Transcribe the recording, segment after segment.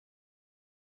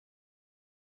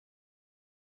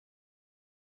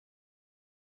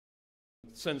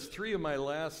Since 3 of my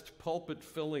last pulpit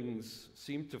fillings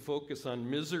seemed to focus on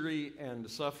misery and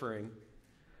suffering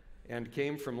and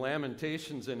came from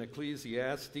Lamentations and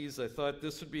Ecclesiastes, I thought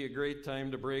this would be a great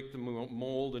time to break the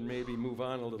mold and maybe move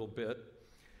on a little bit.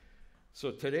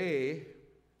 So today,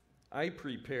 I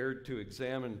prepared to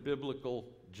examine biblical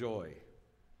joy.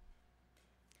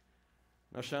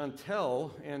 Now,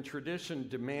 Chantel and tradition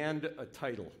demand a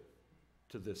title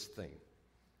to this thing.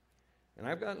 And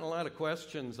I've gotten a lot of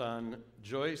questions on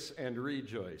Joyce and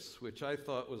Rejoice, which I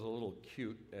thought was a little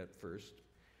cute at first.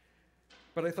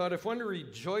 But I thought if one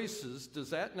rejoices, does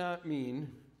that not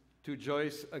mean to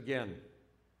joyce again?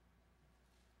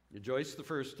 You joyce the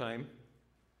first time,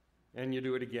 and you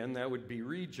do it again. That would be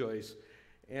rejoice.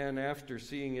 And after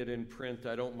seeing it in print,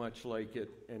 I don't much like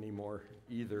it anymore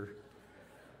either.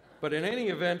 But in any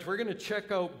event, we're going to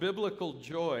check out biblical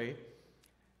joy.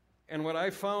 And what I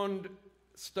found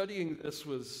studying this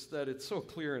was that it's so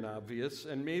clear and obvious,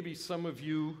 and maybe some of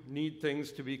you need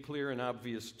things to be clear and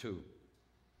obvious too.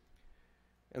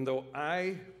 And though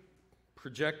I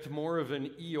project more of an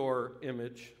Eeyore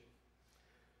image,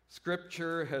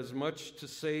 Scripture has much to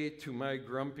say to my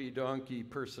grumpy donkey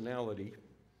personality.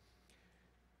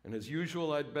 And as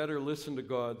usual, I'd better listen to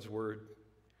God's word.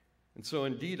 And so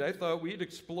indeed, I thought we'd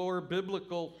explore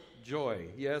biblical joy.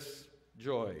 Yes,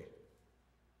 joy.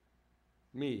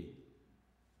 Me.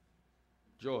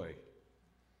 Joy.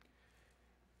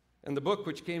 And the book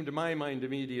which came to my mind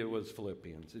immediately was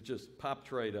Philippians. It just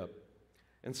popped right up.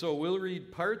 And so we'll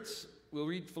read parts. We'll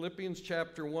read Philippians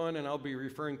chapter 1, and I'll be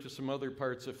referring to some other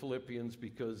parts of Philippians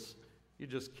because you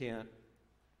just can't.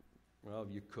 Well,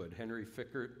 you could. Henry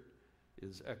Fickert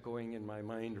is echoing in my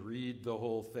mind, read the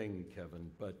whole thing, Kevin.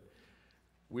 But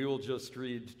we will just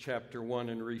read chapter 1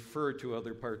 and refer to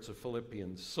other parts of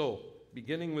Philippians. So,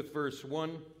 beginning with verse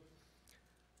 1,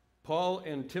 Paul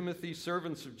and Timothy,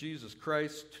 servants of Jesus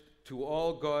Christ, to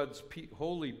all God's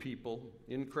holy people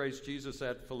in Christ Jesus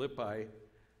at Philippi,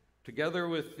 together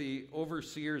with the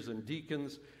overseers and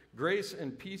deacons, grace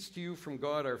and peace to you from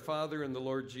God our Father and the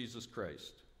Lord Jesus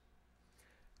Christ.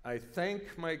 I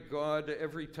thank my God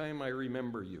every time I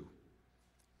remember you.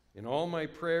 In all my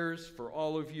prayers for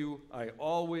all of you, I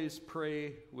always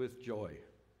pray with joy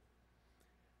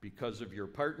because of your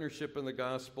partnership in the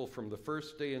gospel from the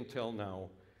first day until now,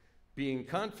 being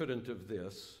confident of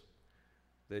this,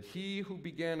 that he who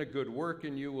began a good work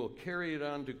in you will carry it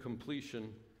on to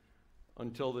completion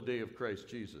until the day of Christ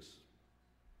Jesus.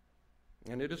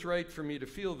 And it is right for me to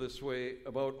feel this way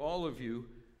about all of you,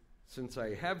 since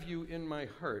I have you in my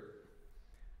heart.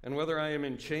 And whether I am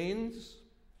in chains,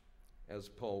 as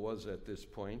Paul was at this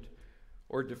point,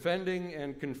 or defending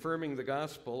and confirming the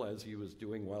gospel, as he was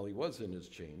doing while he was in his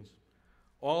chains,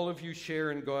 all of you share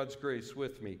in God's grace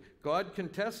with me. God can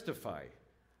testify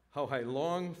how I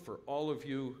long for all of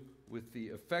you with the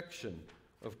affection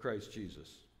of Christ Jesus.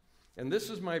 And this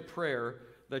is my prayer,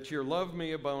 that your love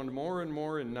may abound more and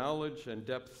more in knowledge and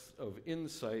depth of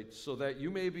insight, so that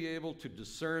you may be able to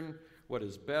discern what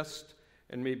is best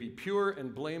and may be pure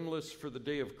and blameless for the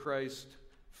day of Christ,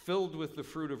 filled with the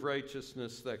fruit of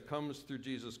righteousness that comes through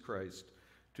Jesus Christ,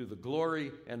 to the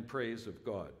glory and praise of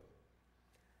God.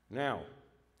 Now,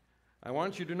 I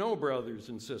want you to know, brothers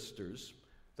and sisters,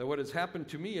 that what has happened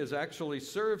to me has actually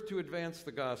served to advance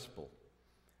the gospel.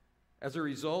 As a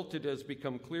result, it has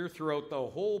become clear throughout the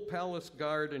whole palace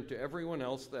guard and to everyone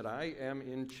else that I am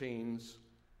in chains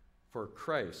for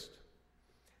Christ.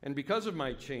 And because of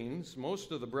my chains,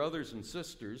 most of the brothers and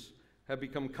sisters have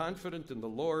become confident in the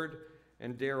Lord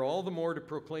and dare all the more to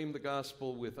proclaim the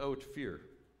gospel without fear.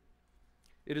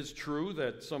 It is true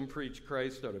that some preach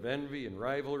Christ out of envy and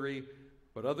rivalry,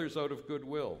 but others out of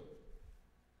goodwill.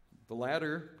 The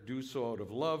latter do so out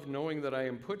of love, knowing that I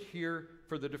am put here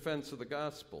for the defense of the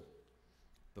gospel.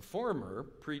 The former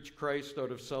preach Christ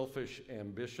out of selfish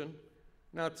ambition,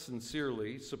 not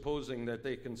sincerely, supposing that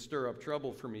they can stir up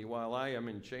trouble for me while I am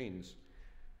in chains.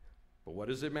 But what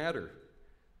does it matter?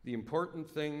 The important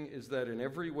thing is that in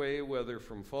every way, whether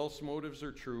from false motives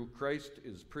or true, Christ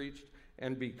is preached,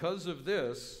 and because of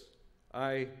this,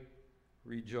 I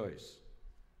rejoice.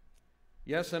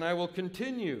 Yes, and I will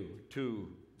continue to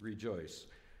rejoice,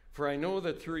 for I know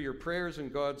that through your prayers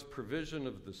and God's provision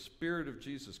of the Spirit of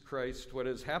Jesus Christ, what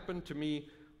has happened to me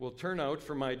will turn out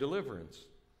for my deliverance.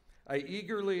 I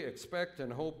eagerly expect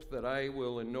and hope that I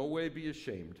will in no way be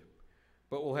ashamed,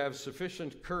 but will have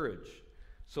sufficient courage,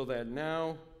 so that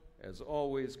now, as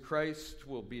always, Christ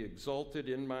will be exalted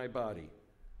in my body,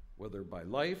 whether by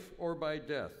life or by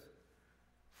death.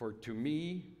 For to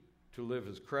me, to live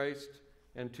is Christ,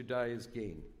 and to die is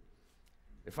gain.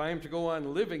 If I am to go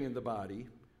on living in the body,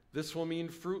 this will mean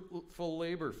fruitful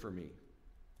labor for me.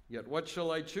 Yet what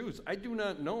shall I choose? I do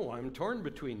not know. I'm torn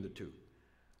between the two.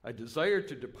 I desire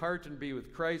to depart and be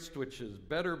with Christ, which is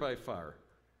better by far.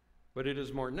 But it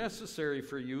is more necessary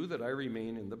for you that I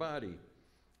remain in the body.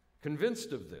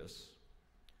 Convinced of this,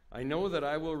 I know that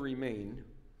I will remain,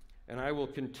 and I will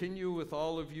continue with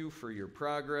all of you for your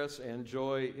progress and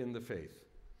joy in the faith,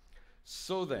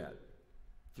 so that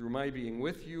through my being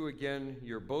with you again,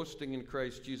 your boasting in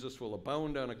Christ Jesus will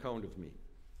abound on account of me.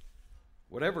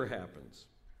 Whatever happens,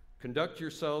 conduct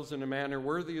yourselves in a manner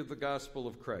worthy of the gospel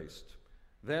of Christ.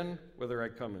 Then, whether I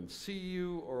come and see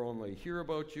you or only hear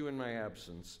about you in my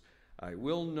absence, I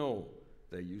will know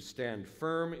that you stand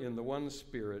firm in the one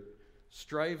Spirit,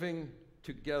 striving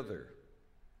together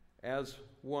as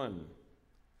one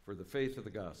for the faith of the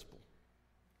gospel.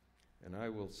 And I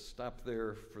will stop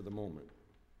there for the moment.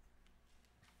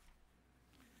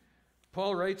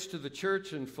 Paul writes to the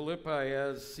church in Philippi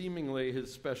as seemingly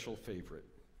his special favorite.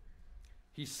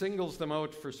 He singles them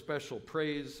out for special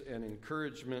praise and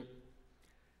encouragement.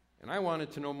 And I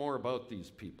wanted to know more about these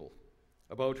people,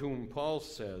 about whom Paul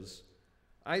says,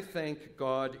 I thank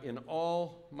God in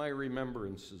all my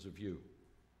remembrances of you.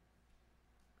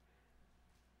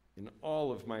 In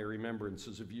all of my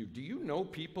remembrances of you. Do you know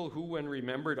people who, when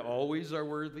remembered, always are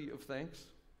worthy of thanks?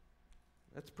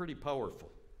 That's pretty powerful.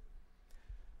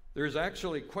 There's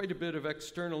actually quite a bit of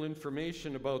external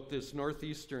information about this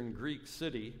northeastern Greek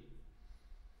city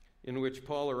in which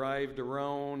Paul arrived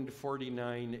around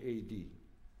 49 AD.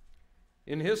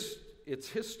 Its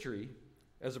history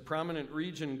as a prominent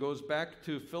region goes back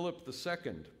to Philip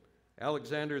II,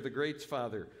 Alexander the Great's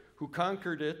father, who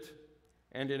conquered it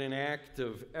and in an act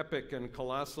of epic and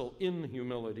colossal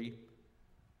inhumility,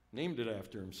 named it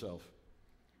after himself.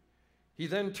 He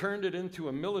then turned it into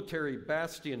a military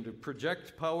bastion to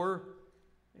project power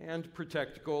and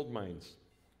protect gold mines.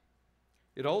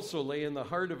 It also lay in the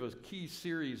heart of a key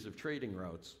series of trading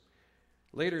routes.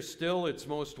 Later still, its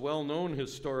most well-known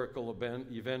historical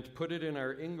event put it in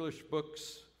our English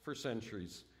books for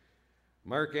centuries.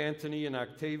 Mark Antony and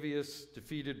Octavius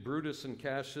defeated Brutus and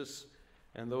Cassius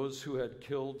and those who had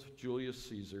killed Julius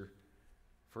Caesar,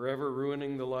 forever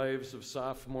ruining the lives of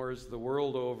sophomores the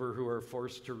world over who are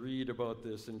forced to read about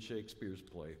this in Shakespeare's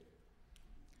play.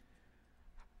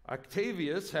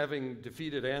 Octavius, having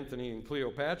defeated Antony and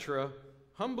Cleopatra,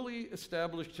 humbly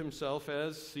established himself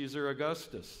as Caesar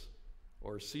Augustus,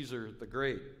 or Caesar the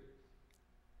Great,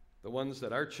 the ones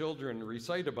that our children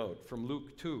recite about from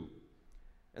Luke 2,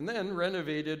 and then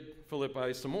renovated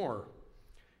Philippi some more.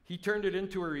 He turned it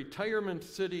into a retirement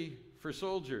city for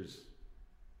soldiers,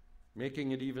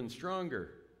 making it even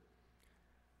stronger.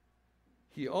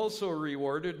 He also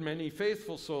rewarded many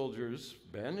faithful soldiers,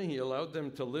 Ben. He allowed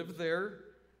them to live there,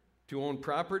 to own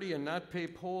property, and not pay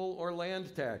poll or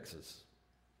land taxes.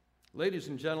 Ladies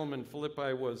and gentlemen,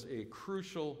 Philippi was a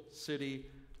crucial city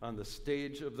on the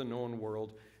stage of the known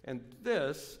world, and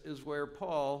this is where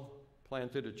Paul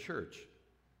planted a church.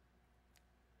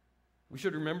 We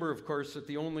should remember, of course, that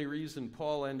the only reason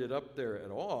Paul ended up there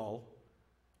at all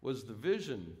was the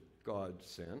vision God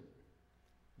sent,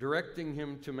 directing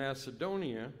him to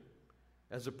Macedonia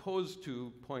as opposed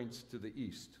to points to the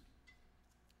east.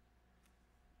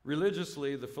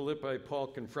 Religiously, the Philippi Paul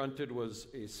confronted was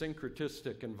a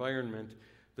syncretistic environment.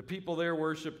 The people there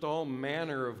worshipped all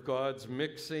manner of gods,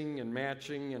 mixing and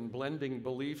matching and blending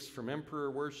beliefs from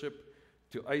emperor worship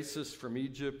to Isis from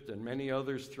Egypt and many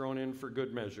others thrown in for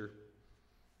good measure.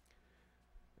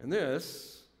 And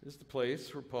this is the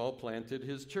place where Paul planted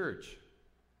his church.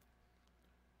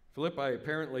 Philippi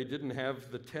apparently didn't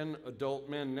have the 10 adult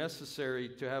men necessary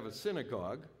to have a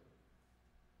synagogue,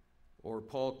 or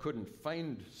Paul couldn't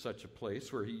find such a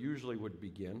place where he usually would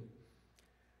begin.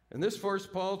 And this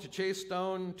forced Paul to chase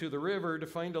down to the river to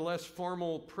find a less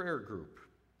formal prayer group,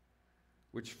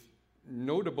 which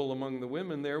notable among the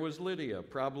women there was Lydia,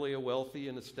 probably a wealthy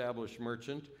and established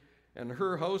merchant, and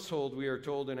her household, we are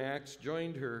told in Acts,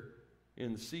 joined her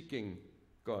in seeking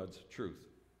God's truth.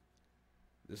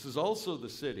 This is also the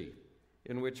city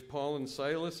in which Paul and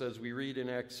Silas, as we read in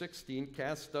Acts 16,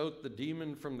 cast out the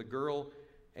demon from the girl,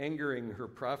 angering her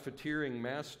profiteering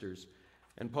masters.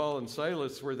 And Paul and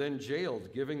Silas were then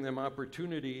jailed, giving them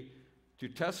opportunity to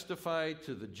testify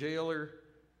to the jailer,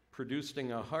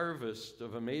 producing a harvest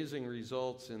of amazing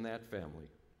results in that family.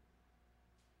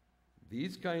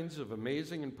 These kinds of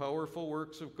amazing and powerful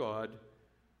works of God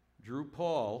drew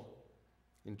Paul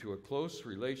into a close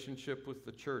relationship with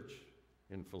the church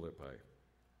in Philippi.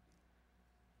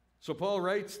 So Paul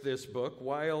writes this book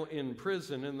while in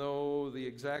prison, and though the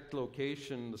exact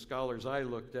location the scholars I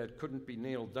looked at couldn't be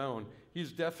nailed down,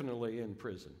 he's definitely in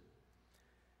prison.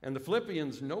 And the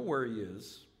Philippians know where he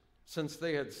is, since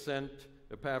they had sent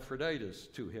Epaphroditus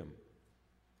to him.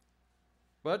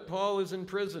 But Paul is in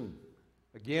prison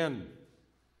again.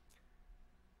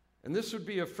 And this would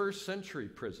be a first century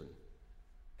prison.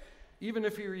 Even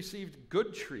if he received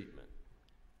good treatment,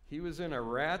 he was in a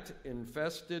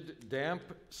rat-infested, damp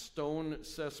stone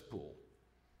cesspool.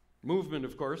 Movement,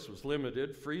 of course, was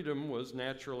limited. Freedom was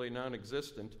naturally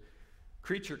non-existent.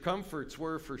 Creature comforts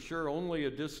were, for sure, only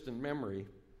a distant memory.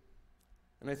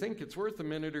 And I think it's worth a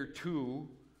minute or two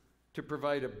to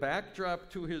provide a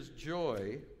backdrop to his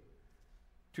joy,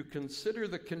 to consider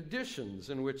the conditions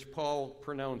in which Paul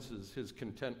pronounces his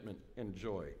contentment and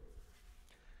joy.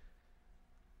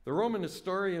 The Roman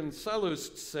historian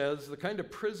Sallust says the kind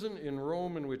of prison in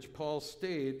Rome in which Paul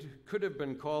stayed could have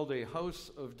been called a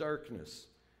house of darkness.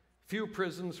 Few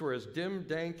prisons were as dim,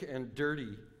 dank, and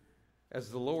dirty as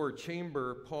the lower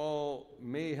chamber Paul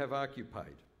may have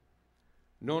occupied.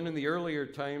 Known in the earlier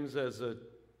times as a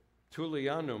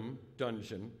Tullianum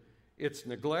dungeon, its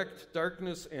neglect,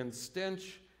 darkness, and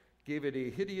stench gave it a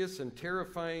hideous and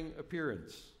terrifying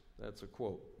appearance. That's a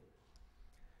quote.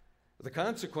 The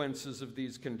consequences of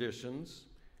these conditions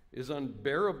is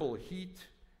unbearable heat,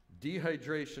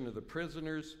 dehydration of the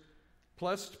prisoners,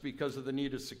 plus, because of the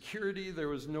need of security, there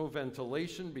was no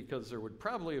ventilation because there would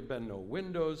probably have been no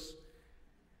windows,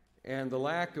 and the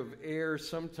lack of air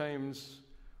sometimes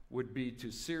would be to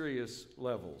serious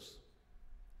levels.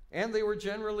 And they were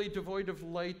generally devoid of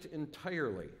light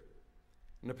entirely.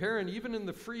 And apparent even in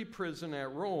the free prison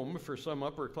at Rome for some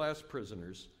upper-class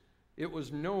prisoners, it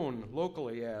was known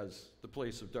locally as the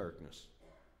place of darkness.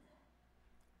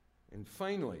 And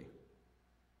finally,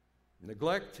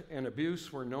 neglect and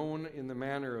abuse were known in the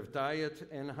manner of diet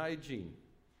and hygiene.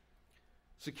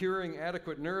 Securing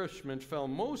adequate nourishment fell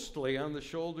mostly on the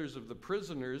shoulders of the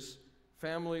prisoners,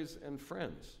 families, and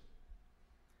friends.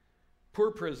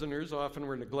 Poor prisoners often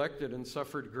were neglected and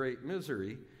suffered great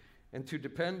misery, and to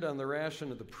depend on the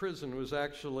ration of the prison was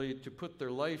actually to put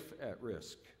their life at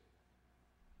risk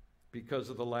because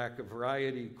of the lack of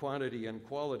variety, quantity, and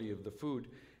quality of the food.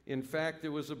 In fact, it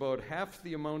was about half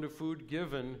the amount of food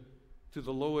given to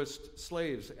the lowest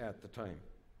slaves at the time.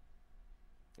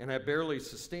 And that barely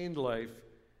sustained life,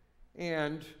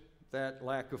 and that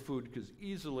lack of food could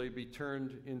easily be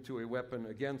turned into a weapon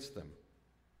against them.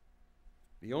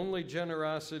 The only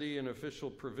generosity and official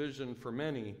provision for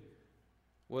many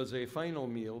was a final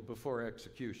meal before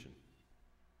execution.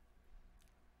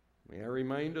 May I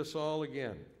remind us all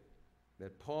again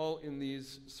that Paul, in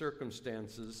these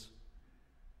circumstances,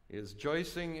 is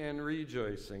joicing and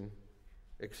rejoicing,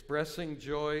 expressing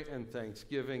joy and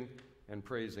thanksgiving and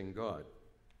praising God.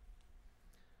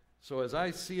 So as I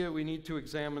see it, we need to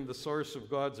examine the source of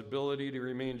God's ability to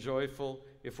remain joyful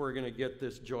if we're going to get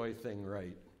this joy thing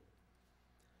right.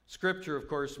 Scripture, of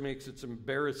course, makes it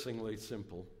embarrassingly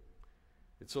simple.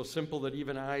 It's so simple that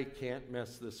even I can't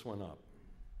mess this one up.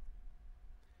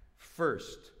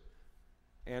 First,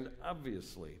 and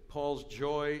obviously, Paul's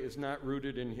joy is not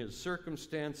rooted in his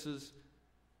circumstances,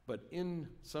 but in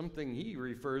something he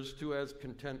refers to as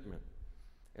contentment.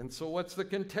 And so what's the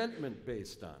contentment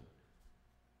based on?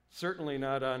 Certainly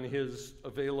not on his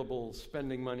available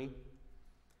spending money,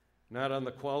 not on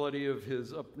the quality of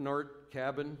his up north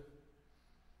cabin,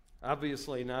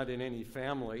 obviously not in any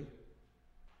family,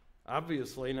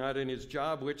 obviously not in his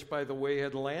job, which, by the way,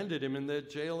 had landed him in that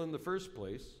jail in the first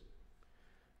place,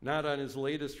 not on his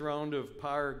latest round of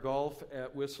par golf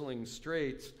at Whistling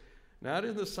Straits, not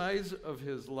in the size of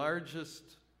his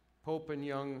largest Pope and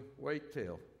Young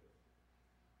whitetail.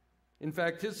 In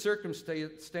fact, his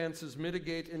circumstances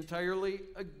mitigate entirely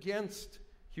against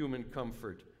human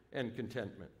comfort and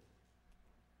contentment.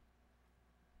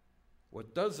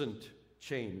 What doesn't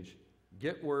change,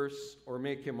 get worse, or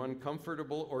make him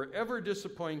uncomfortable, or ever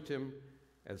disappoint him,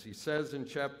 as he says in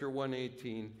chapter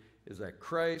 118, is that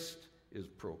Christ is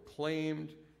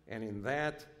proclaimed, and in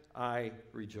that I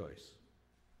rejoice.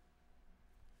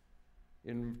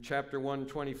 In chapter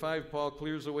 125, Paul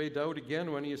clears away doubt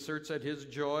again when he asserts that his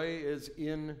joy is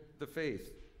in the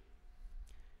faith.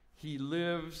 He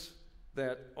lives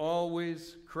that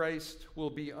always Christ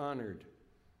will be honored.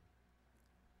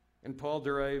 And Paul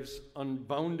derives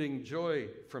unbounding joy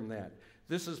from that.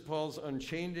 This is Paul's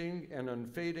unchanging and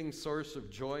unfading source of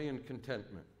joy and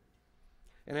contentment.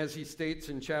 And as he states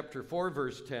in chapter 4,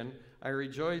 verse 10, I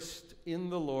rejoiced in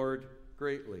the Lord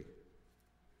greatly.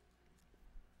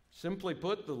 Simply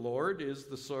put, the Lord is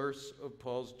the source of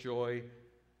Paul's joy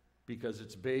because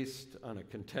it's based on a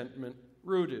contentment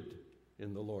rooted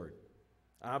in the Lord.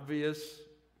 Obvious?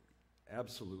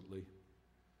 Absolutely.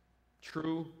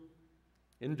 True?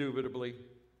 Indubitably.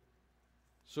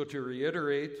 So to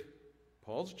reiterate,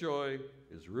 Paul's joy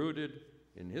is rooted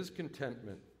in his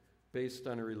contentment based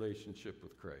on a relationship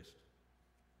with Christ.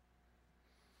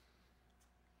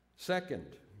 Second,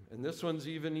 and this one's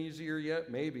even easier yet,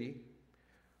 maybe,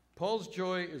 Paul's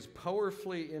joy is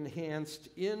powerfully enhanced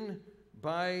in,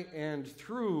 by, and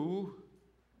through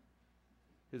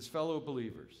his fellow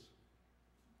believers.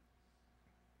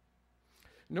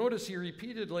 Notice he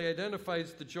repeatedly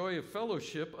identifies the joy of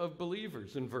fellowship of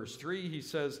believers. In verse 3, he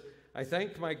says, I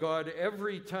thank my God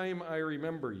every time I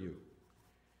remember you.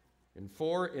 In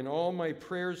 4, in all my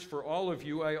prayers for all of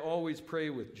you, I always pray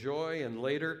with joy, and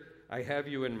later, I have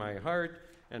you in my heart,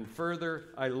 and further,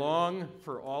 I long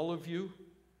for all of you.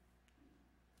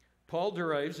 Paul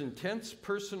derives intense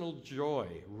personal joy,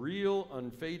 real,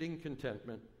 unfading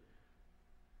contentment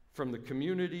from the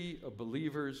community of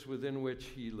believers within which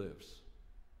he lives.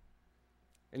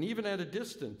 And even at a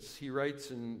distance, he writes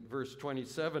in verse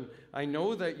 27, I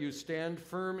know that you stand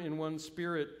firm in one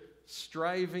spirit,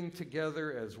 striving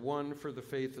together as one for the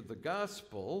faith of the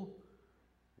gospel,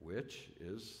 which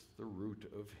is the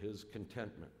root of his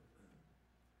contentment.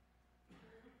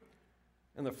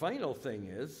 And the final thing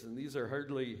is, and these are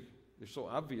they're so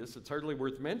obvious, it's hardly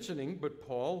worth mentioning, but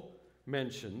Paul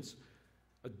mentions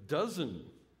a dozen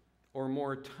or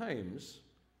more times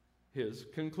his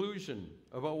conclusion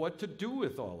about what to do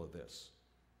with all of this.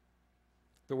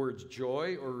 The words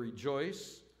joy or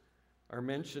rejoice are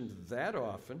mentioned that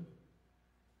often,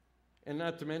 and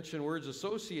not to mention words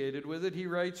associated with it. He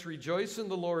writes, rejoice in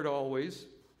the Lord always.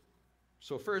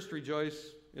 So first,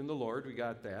 rejoice in the Lord. We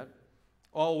got that.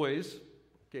 Always.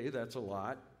 Okay, that's a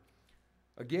lot.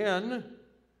 Again.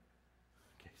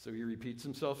 Okay, so he repeats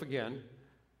himself again.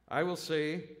 I will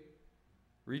say,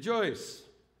 rejoice.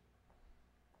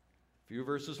 A few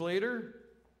verses later,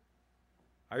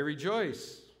 I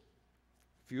rejoice.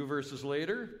 A few verses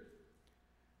later,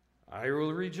 I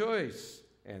will rejoice.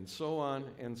 And so on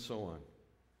and so on.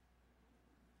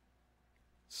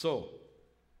 So,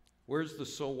 where's the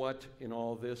so what in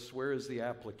all this? Where is the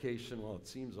application? Well, it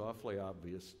seems awfully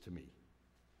obvious to me.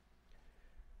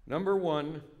 Number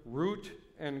 1, root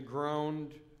and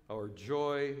ground our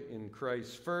joy in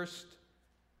Christ first,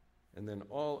 and then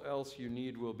all else you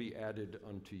need will be added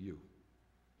unto you.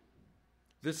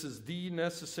 This is the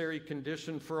necessary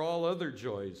condition for all other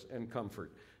joys and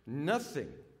comfort. Nothing,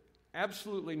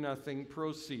 absolutely nothing,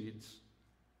 proceeds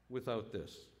without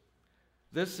this.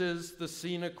 This is the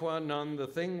sine qua non, the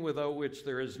thing without which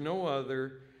there is no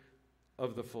other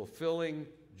of the fulfilling,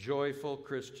 joyful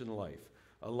Christian life.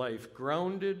 A life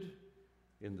grounded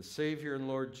in the Savior and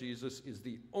Lord Jesus is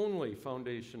the only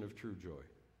foundation of true joy.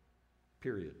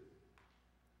 Period.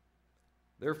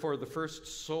 Therefore, the first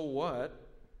so what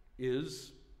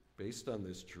is, based on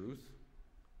this truth,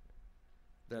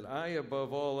 that I,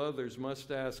 above all others,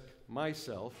 must ask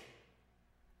myself,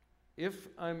 if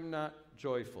I'm not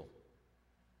joyful,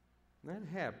 not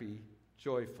happy,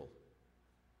 joyful,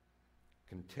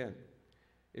 content,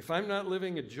 if I'm not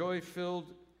living a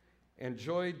joy-filled and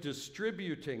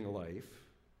joy-distributing life,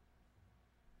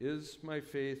 is my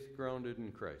faith grounded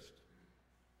in Christ?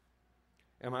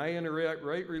 Am I in a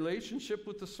right relationship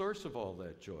with the source of all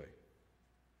that joy?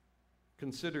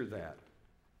 Consider that.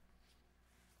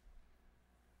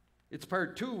 It's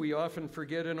part 2 we often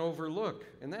forget and overlook,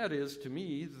 and that is, to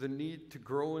me, the need to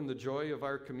grow in the joy of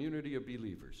our community of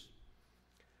believers.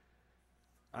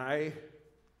 I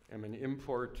am an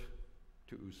import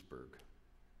to Oostburg.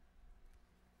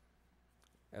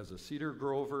 As a Cedar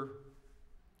Grover,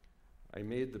 I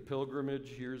made the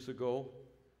pilgrimage years ago.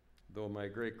 Though my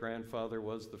great-grandfather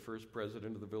was the first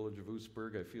president of the village of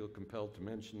Oostburg, I feel compelled to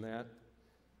mention that.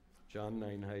 John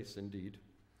Nienhuis, indeed.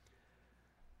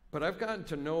 But I've gotten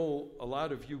to know a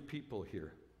lot of you people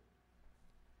here.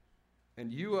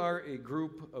 And you are a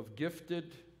group of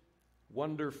gifted,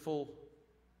 wonderful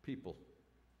people.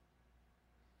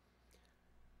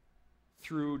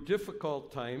 Through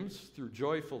difficult times, through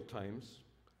joyful times,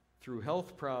 through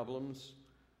health problems,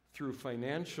 through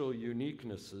financial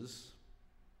uniquenesses,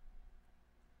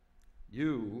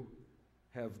 you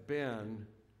have been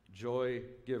joy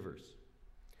givers.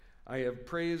 I have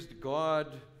praised God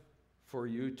for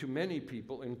you to many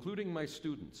people, including my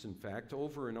students, in fact,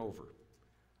 over and over.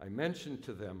 I mentioned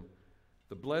to them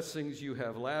the blessings you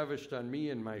have lavished on me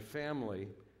and my family,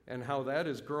 and how that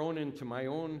has grown into my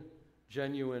own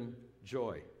genuine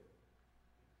joy.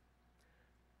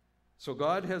 So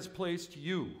God has placed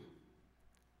you.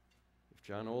 If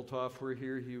John Olthoff were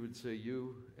here, he would say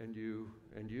you and you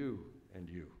and you and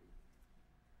you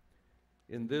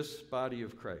in this body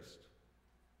of Christ.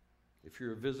 If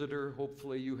you're a visitor,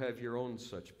 hopefully you have your own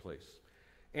such place.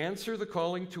 Answer the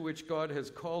calling to which God has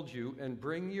called you and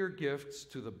bring your gifts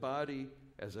to the body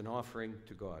as an offering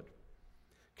to God.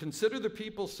 Consider the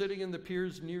people sitting in the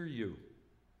pews near you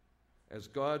as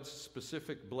God's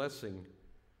specific blessing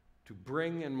to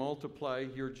bring and multiply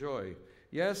your joy.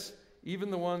 Yes,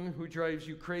 even the one who drives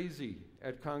you crazy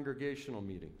at congregational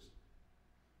meetings.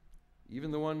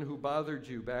 Even the one who bothered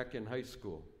you back in high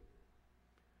school.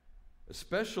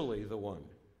 Especially the one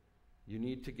you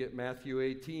need to get Matthew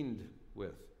 18'd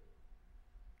with.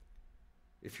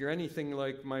 If you're anything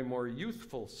like my more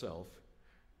youthful self,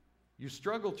 you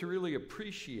struggle to really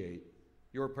appreciate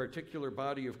your particular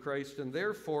body of Christ, and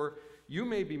therefore you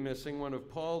may be missing one of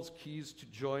Paul's keys to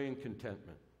joy and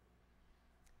contentment.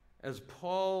 As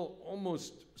Paul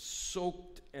almost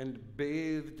soaked and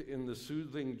bathed in the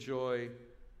soothing joy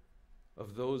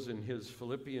of those in his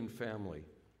Philippian family,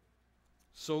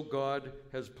 so God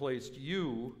has placed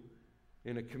you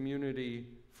in a community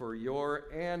for your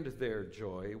and their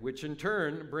joy, which in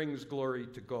turn brings glory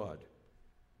to God.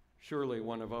 Surely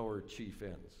one of our chief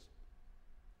ends.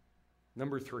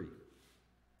 Number 3,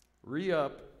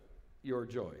 re-up your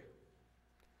joy.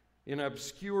 In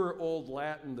obscure Old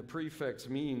Latin, the prefix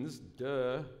means,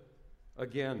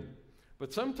 again.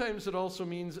 But sometimes it also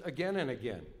means again and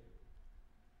again.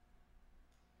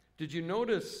 Did you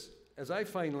notice, as I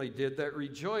finally did, that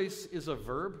rejoice is a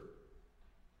verb?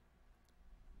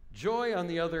 Joy, on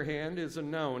the other hand, is a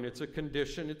noun. It's a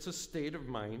condition, it's a state of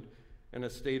mind and a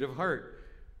state of heart.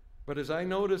 But as I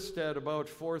noticed at about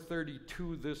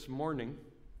 4:32 this morning,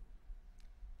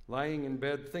 lying in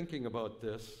bed thinking about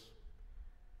this,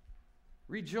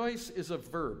 rejoice is a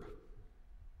verb.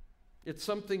 It's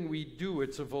something we do.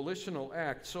 It's a volitional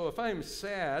act. So if I'm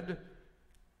sad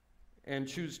and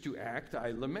choose to act,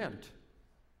 I lament.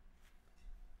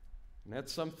 And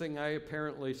that's something I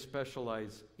apparently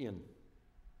specialize in.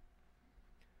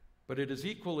 But it is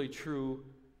equally true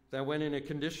that when in a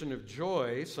condition of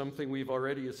joy, something we've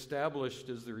already established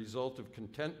as the result of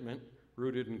contentment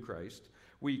rooted in Christ,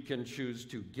 we can choose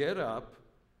to get up,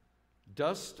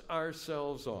 dust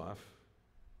ourselves off,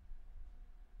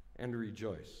 and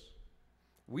rejoice.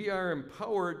 We are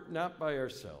empowered not by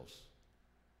ourselves,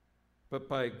 but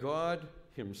by God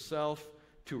Himself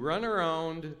to run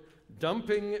around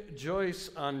dumping Joyce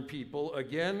on people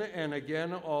again and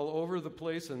again all over the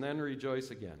place and then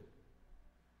rejoice again.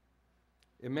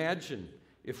 Imagine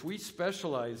if we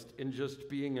specialized in just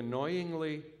being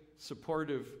annoyingly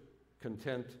supportive,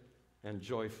 content, and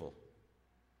joyful.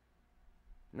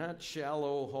 Not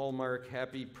shallow, hallmark,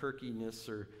 happy perkiness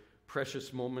or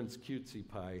precious moments cutesy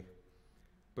pie,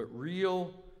 but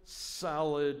real,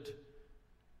 solid,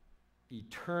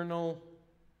 eternal,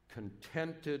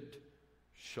 contented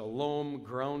shalom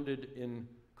grounded in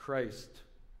Christ.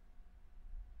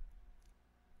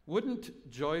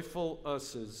 Wouldn't joyful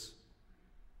us's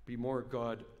be more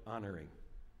God-honoring?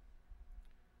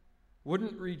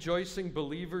 Wouldn't rejoicing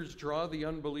believers draw the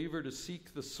unbeliever to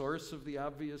seek the source of the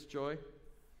obvious joy?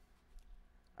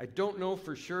 I don't know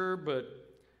for sure, but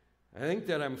I think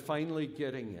that I'm finally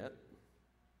getting it.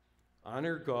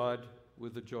 Honor God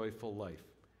with a joyful life.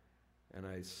 And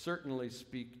I certainly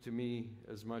speak to me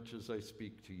as much as I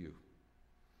speak to you.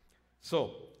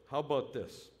 So, how about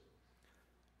this?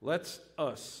 Let's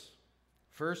us,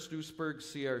 First Duisburg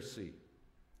CRC,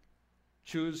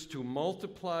 choose to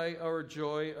multiply our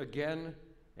joy again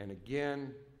and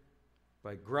again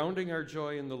by grounding our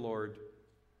joy in the Lord,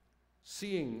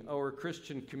 seeing our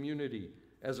Christian community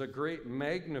as a great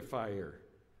magnifier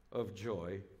of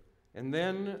joy, and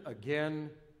then again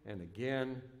and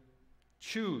again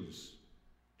choose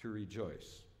to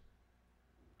rejoice,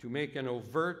 to make an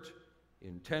overt,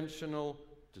 intentional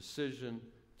decision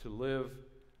to live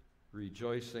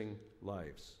rejoicing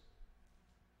lives.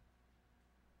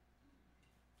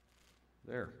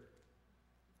 There.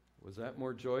 Was that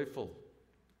more joyful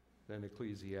than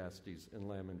Ecclesiastes and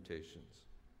Lamentations?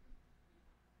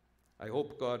 I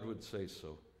hope God would say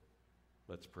so.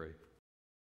 Let's pray.